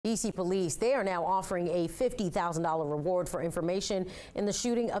DC Police, they are now offering a $50,000 reward for information in the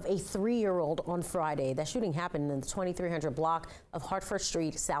shooting of a 3-year-old on Friday. That shooting happened in the 2300 block of Hartford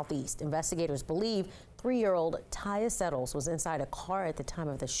Street Southeast. Investigators believe 3-year-old Taya Settles was inside a car at the time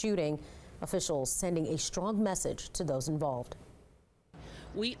of the shooting. Officials sending a strong message to those involved.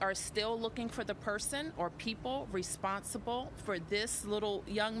 We are still looking for the person or people responsible for this little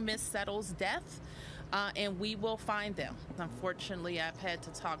young Miss Settles' death, and we will find them. Unfortunately, I've had to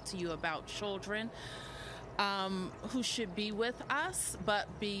talk to you about children who should be with us, but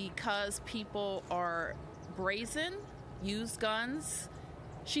because people are brazen, use guns,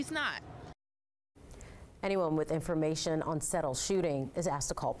 she's not. Anyone with information on Settles' shooting is asked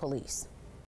to call police.